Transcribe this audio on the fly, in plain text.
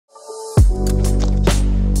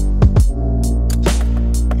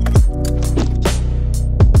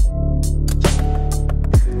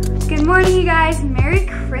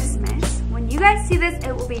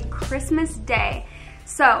Christmas Day.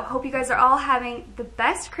 So, hope you guys are all having the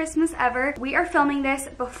best Christmas ever. We are filming this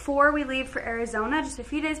before we leave for Arizona, just a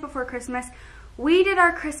few days before Christmas. We did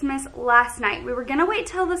our Christmas last night. We were gonna wait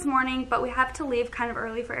till this morning, but we have to leave kind of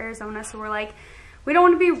early for Arizona, so we're like, we don't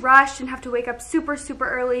want to be rushed and have to wake up super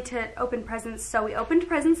early to open presents. So we opened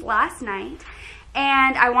presents last night,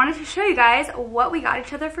 and I wanted to show you guys what we got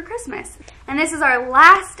each other for Christmas. And this is our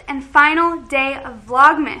last and final day of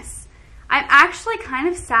Vlogmas. I'm actually kind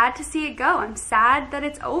of sad to see it go. I'm sad that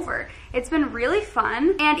it's over. It's been really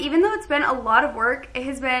fun, and even though it's been a lot of work, it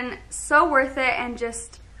has been so worth it and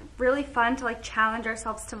just really fun to like challenge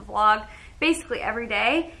ourselves to vlog basically every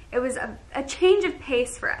day. It was a change of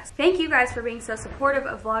pace for us. Thank you guys for being so supportive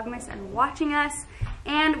of Vlogmas and watching us,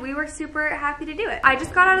 and we were super happy to do it. I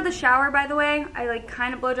just got out of the shower, by the way. I like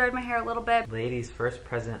kind of blow dried my hair a little bit. Lady's first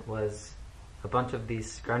present was a bunch of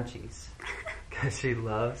these scrunchies because she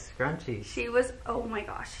loves scrunchies. She was, oh my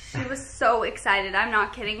gosh, she was so excited. I'm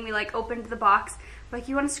not kidding. We like opened the box, like,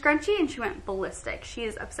 you want a scrunchie? And she went ballistic. She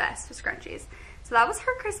is obsessed with scrunchies. So that was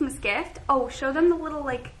her Christmas gift. Oh, show them the little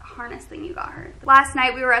like harness thing you got her. Last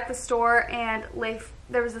night we were at the store and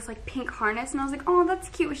there was this like pink harness, and I was like, oh, that's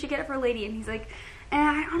cute, we should get it for a lady. And he's like,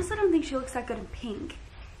 I honestly don't think she looks that good in pink.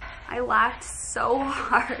 I laughed so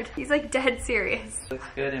hard. He's like dead serious. Looks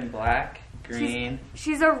good in black, green.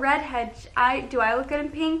 She's a redhead. Do I look good in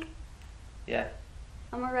pink? Yeah.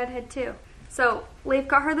 I'm a redhead too. So Leif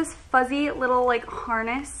got her this fuzzy little like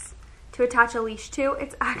harness to attach a leash to.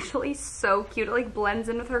 It's actually so cute. It like blends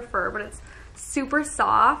in with her fur, but it's super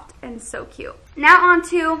soft and so cute. Now on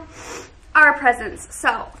to our presents.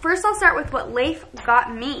 So first I'll start with what Leif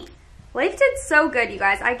got me. Leif did so good, you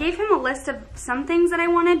guys. I gave him a list of some things that I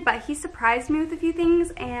wanted, but he surprised me with a few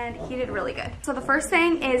things and he did really good. So the first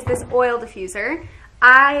thing is this oil diffuser.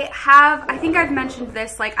 I think I've mentioned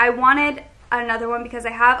this, like I wanted another one because I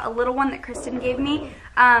have a little one that Kristen gave me.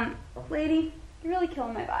 Lady, you're really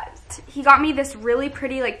killing my vibes. He got me this really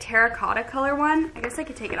pretty like terracotta color one. I guess I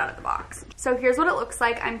could take it out of the box. So here's what it looks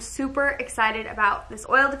like. I'm super excited about this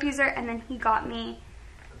oil diffuser. And then he got me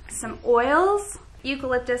some oils: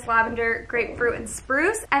 eucalyptus, lavender, grapefruit, and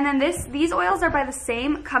spruce. And then these oils are by the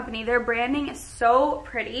same company. Their branding is so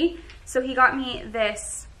pretty. So he got me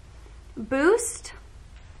this Boost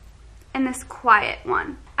and this Quiet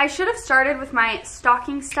one. I should have started with my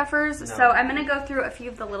stocking stuffers, so I'm gonna go through a few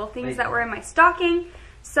of the little things that were in my stocking.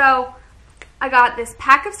 So I got this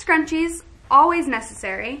pack of scrunchies, always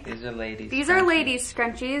necessary. These are ladies. These are ladies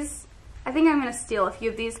scrunchies. I think I'm gonna steal a few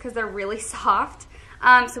of these because they're really soft.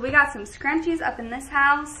 So we got some scrunchies up in this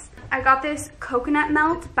house. I got this coconut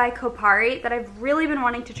melt by Kopari that I've really been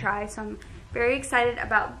wanting to try, so I'm very excited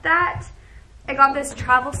about that. I got this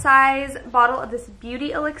travel size bottle of this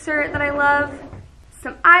beauty elixir that I love,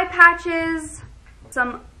 some eye patches,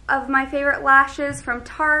 some of my favorite lashes from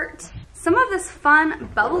Tarte, some of this fun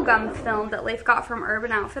bubblegum film that Leif got from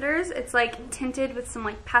Urban Outfitters. It's like tinted with some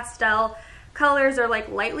like pastel colors or like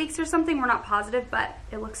light leaks or something. We're not positive, but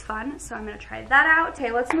it looks fun, so I'm gonna try that out.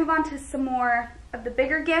 Okay, let's move on to some more of the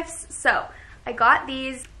bigger gifts. So I got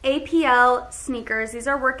these APL sneakers. These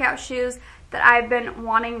are workout shoes that I've been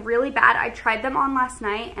wanting really bad. I tried them on last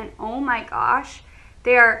night, and oh my gosh,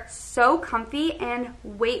 they are so comfy and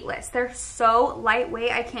weightless. They're so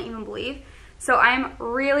lightweight, I can't even believe. So I'm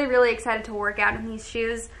really excited to work out in these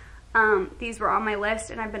shoes. These were on my list,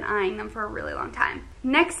 and I've been eyeing them for a really long time.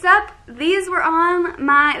 Next up, this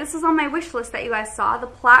was on my wish list that you guys saw, the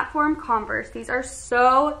platform Converse. These are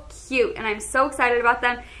so cute, and I'm so excited about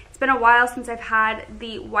them. It's been a while since I've had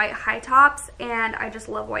the white high tops, and I just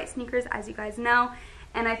love white sneakers, as you guys know.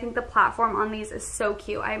 And I think the platform on these is so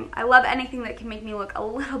cute. I love anything that can make me look a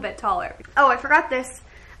little bit taller. Oh, I forgot this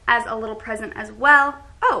as a little present as well.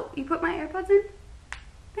 Oh, you put my AirPods in?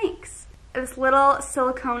 Thanks. This little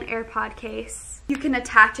silicone AirPod case. You can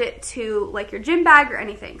attach it to like your gym bag or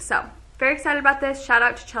anything. So, very excited about this. Shout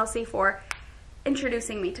out to Chelsea for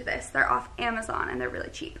introducing me to this. They're off Amazon and they're really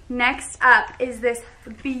cheap. Next up is this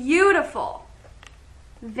beautiful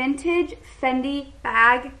vintage Fendi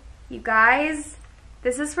bag. You guys,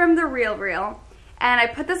 this is from The Real Real, and I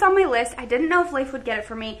put this on my list. I didn't know if Leif would get it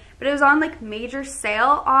for me, but it was on like major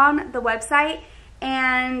sale on the website,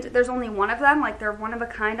 and there's only one of them. Like, they're one of a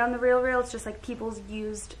kind on The Real Real. It's just like people's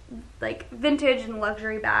used like vintage and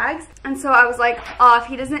luxury bags. And so I was like, oh, if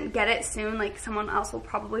he doesn't get it soon, like someone else will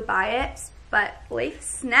probably buy it. But Leif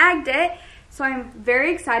snagged it, so I'm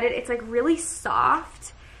very excited. It's like really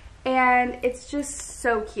soft, and it's just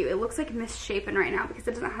so cute. It looks like misshapen right now because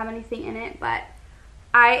it doesn't have anything in it, but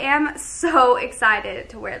I am so excited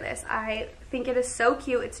to wear this. I think it is so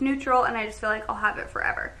cute. It's neutral, and I just feel like I'll have it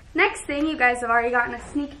forever. Next thing you guys have already gotten a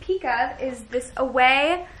sneak peek of is this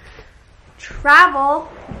Away travel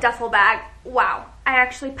duffel bag. Wow. I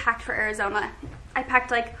actually packed for Arizona. I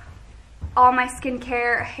packed like all my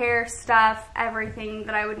skincare, hair stuff, everything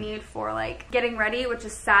that I would need for like getting ready, which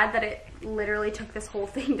is sad that it literally took this whole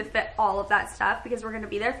thing to fit all of that stuff because we're gonna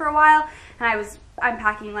be there for a while. And I'm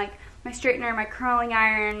packing like my straightener, my curling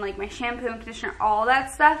iron, like my shampoo and conditioner, all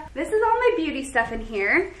that stuff. This is all my beauty stuff in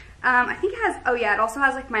here. I think it has, oh yeah, it also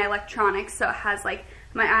has like my electronics, so it has like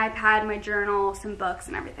my iPad, my journal, some books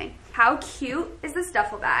and everything. How cute is this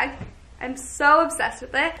duffel bag? I'm so obsessed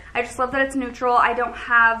with it. I just love that it's neutral. I don't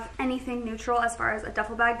have anything neutral as far as a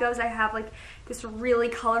duffel bag goes. I have like this really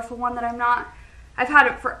colorful one that I've had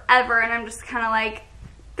it forever, and I'm just kind of like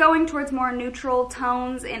going towards more neutral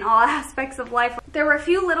tones in all aspects of life. There were a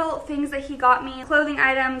few little things that he got me, clothing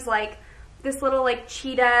items like this little like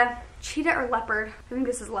cheetah or leopard. I think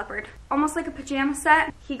this is leopard. Almost like a pajama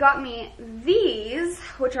set. He got me these,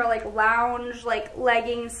 which are like lounge, like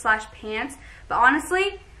leggings slash pants. But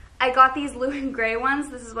honestly, I got these blue and gray ones.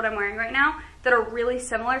 This is what I'm wearing right now. That are really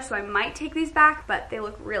similar, so I might take these back, but they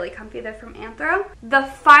look really comfy. They're from Anthro. The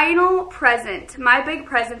final present, my big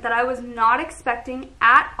present that I was not expecting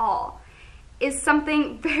at all, is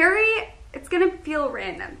something it's gonna feel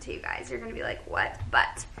random to you guys. You're gonna be like, what?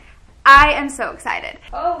 But I am so excited.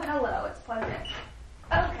 Oh, hello, it's plugged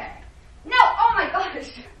in. Okay. No, oh my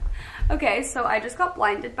gosh. Okay, so I just got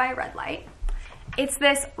blinded by a red light. It's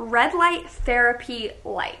this red light therapy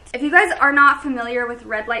light. If you guys are not familiar with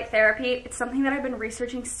red light therapy, it's something that I've been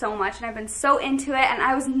researching so much, and I've been so into it, and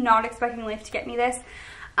I was not expecting Leif to get me this.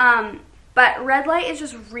 But red light is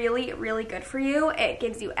just really, really good for you. It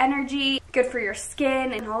gives you energy, good for your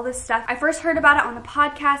skin and all this stuff. I first heard about it on a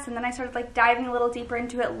podcast, and then I started like diving a little deeper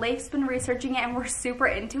into it. Leif's been researching it, and we're super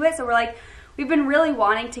into it, so we've been really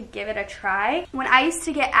wanting to give it a try. When I used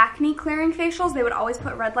to get acne clearing facials, they would always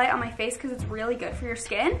put red light on my face because it's really good for your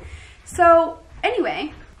skin. So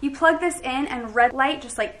anyway, you plug this in and red light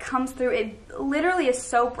just like comes through. It literally is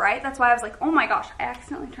so bright. That's why I was like, oh my gosh, I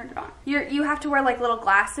accidentally turned it on. You have to wear like little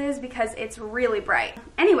glasses because it's really bright.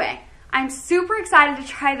 Anyway, I'm super excited to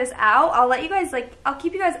try this out. I'll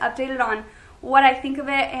keep you guys updated on what I think of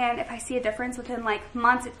it, and if I see a difference within like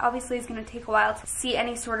months. It obviously is going to take a while to see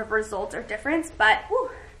any sort of results or difference, but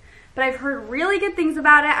I've heard really good things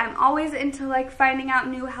about it. I'm always into like finding out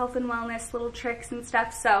new health and wellness little tricks and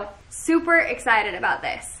stuff, so super excited about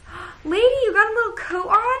this. Lady, you got a little coat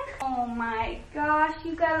on? Oh my gosh,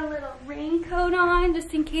 you got a little raincoat on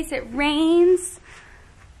just in case it rains.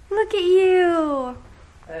 Look at you.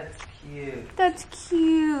 That's cute. That's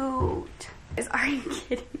cute. Are you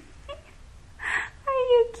kidding me? Are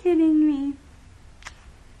you kidding me?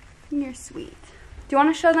 You're sweet. Do you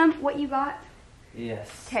want to show them what you got?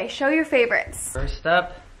 Yes. Okay, show your favorites. First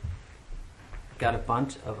up, got a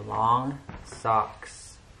bunch of long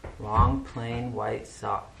socks. Long, plain white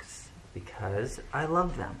socks. Because I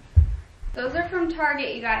love them. Those are from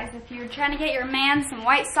Target, you guys. If you're trying to get your man some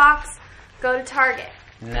white socks, go to Target.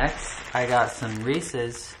 Next, I got some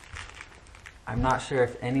Reese's. I'm not sure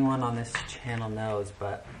if anyone on this channel knows,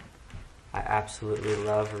 but I absolutely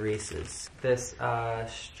love Reese's. This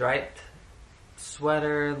striped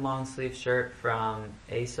sweater, long sleeve shirt from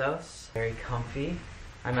ASOS. Very comfy.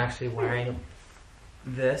 I'm actually wearing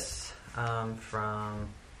this from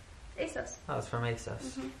ASOS. Oh, it's from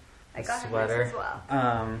ASOS. I got sweater as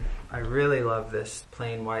well. I really love this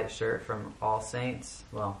plain white shirt from All Saints.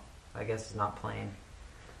 Well, I guess it's not plain.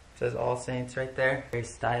 It says All Saints right there. Very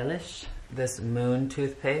stylish. This Moon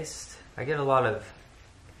toothpaste. I get a lot of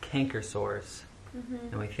canker sores,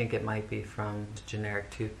 and we think it might be from generic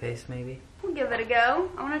toothpaste maybe. We'll give it a go.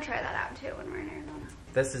 I want to try that out too when we're in Arizona.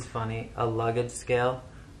 This is funny, a luggage scale.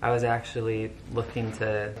 I was actually looking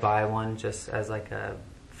to buy one just as like a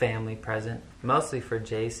family present, mostly for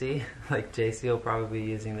Jaci. Like Jaci will probably be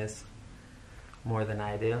using this more than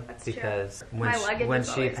I do. That's because true. when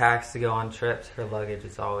she packs to go on trips, her luggage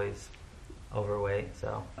is always overweight.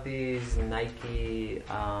 So these Nike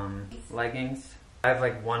leggings. I have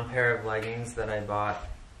like one pair of leggings that I bought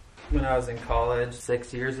when I was in college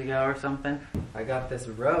 6 years ago or something. I got this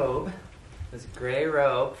robe, this gray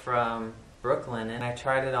robe from Brooklyn, and I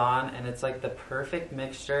tried it on, and it's like the perfect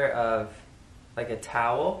mixture of like a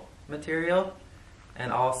towel material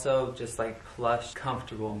and also just like plush,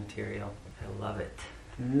 comfortable material. I love it.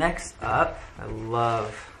 Next up, I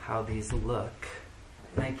love how these look.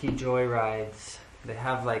 Nike Joyrides. They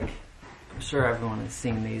have like, I'm sure everyone has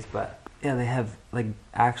seen these, but yeah, they have like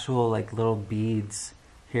actual like little beads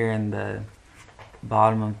here in the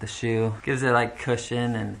bottom of the shoe. Gives it like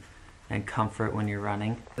cushion and comfort when you're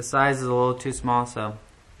running. The size is a little too small, so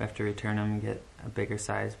I have to return them and get a bigger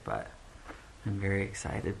size, but I'm very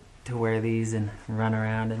excited to wear these and run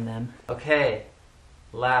around in them. Okay,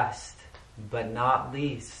 last but not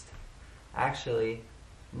least, actually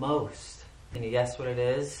most. Can you guess what it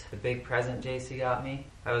is? The big present Jaci got me?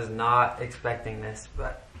 I was not expecting this,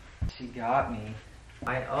 but she got me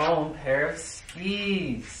my own pair of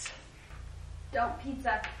skis. Don't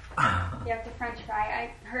pizza. You have to French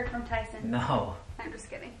fry. I heard from Tyson. No. I'm just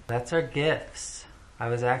kidding. That's our gifts. I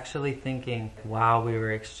was actually thinking while we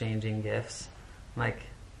were exchanging gifts, like,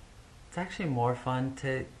 it's actually more fun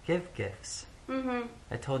to give gifts. Mm-hmm.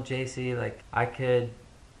 I told Jaci, like, I could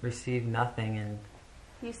receive nothing and...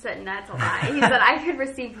 You said that's a lie. He said I could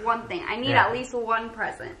receive one thing. I need at least one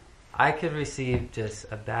present. I could receive just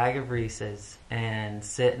a bag of Reese's and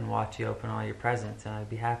sit and watch you open all your presents and I'd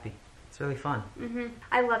be happy. It's really fun. Mm-hmm.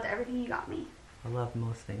 I loved everything you got me. I love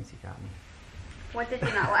most things you got me. What did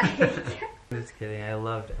you not like? Just kidding. I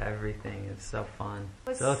loved everything. It's so fun.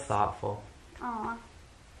 So thoughtful. Aw.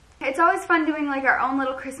 It's always fun doing like our own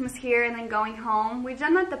little Christmas here and then going home. We've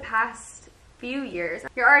done that the past few years.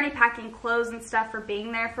 You're already packing clothes and stuff for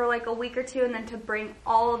being there for like a week or two, and then to bring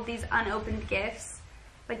all of these unopened gifts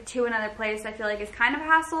like to another place, I feel like is kind of a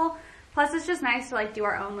hassle. Plus it's just nice to like do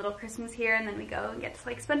our own little Christmas here, and then we go and get to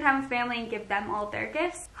like spend time with family and give them all of their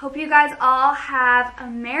gifts. Hope you guys all have a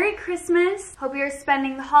Merry Christmas. Hope you're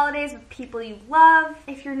spending the holidays with people you love.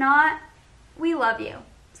 If you're not, we love you.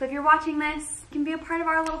 So if you're watching this, you can be a part of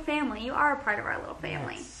our little family. You are a part of our little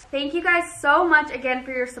family. Yes. Thank you guys so much again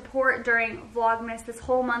for your support during Vlogmas. This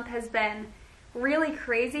whole month has been really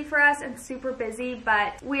crazy for us and super busy,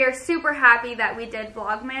 but we are super happy that we did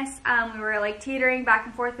Vlogmas. We were like teetering back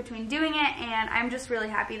and forth between doing it, and I'm just really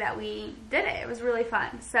happy that we did it. It was really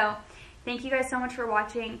fun. So thank you guys so much for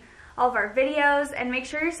watching all of our videos, and make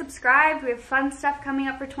sure you're subscribed. We have fun stuff coming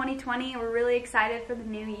up for 2020, and we're really excited for the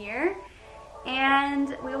new year.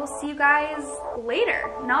 And we will see you guys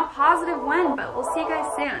later. Not positive when, but we'll see you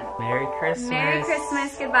guys soon. Merry Christmas. Merry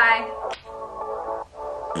Christmas. Goodbye.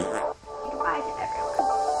 Goodbye to everyone.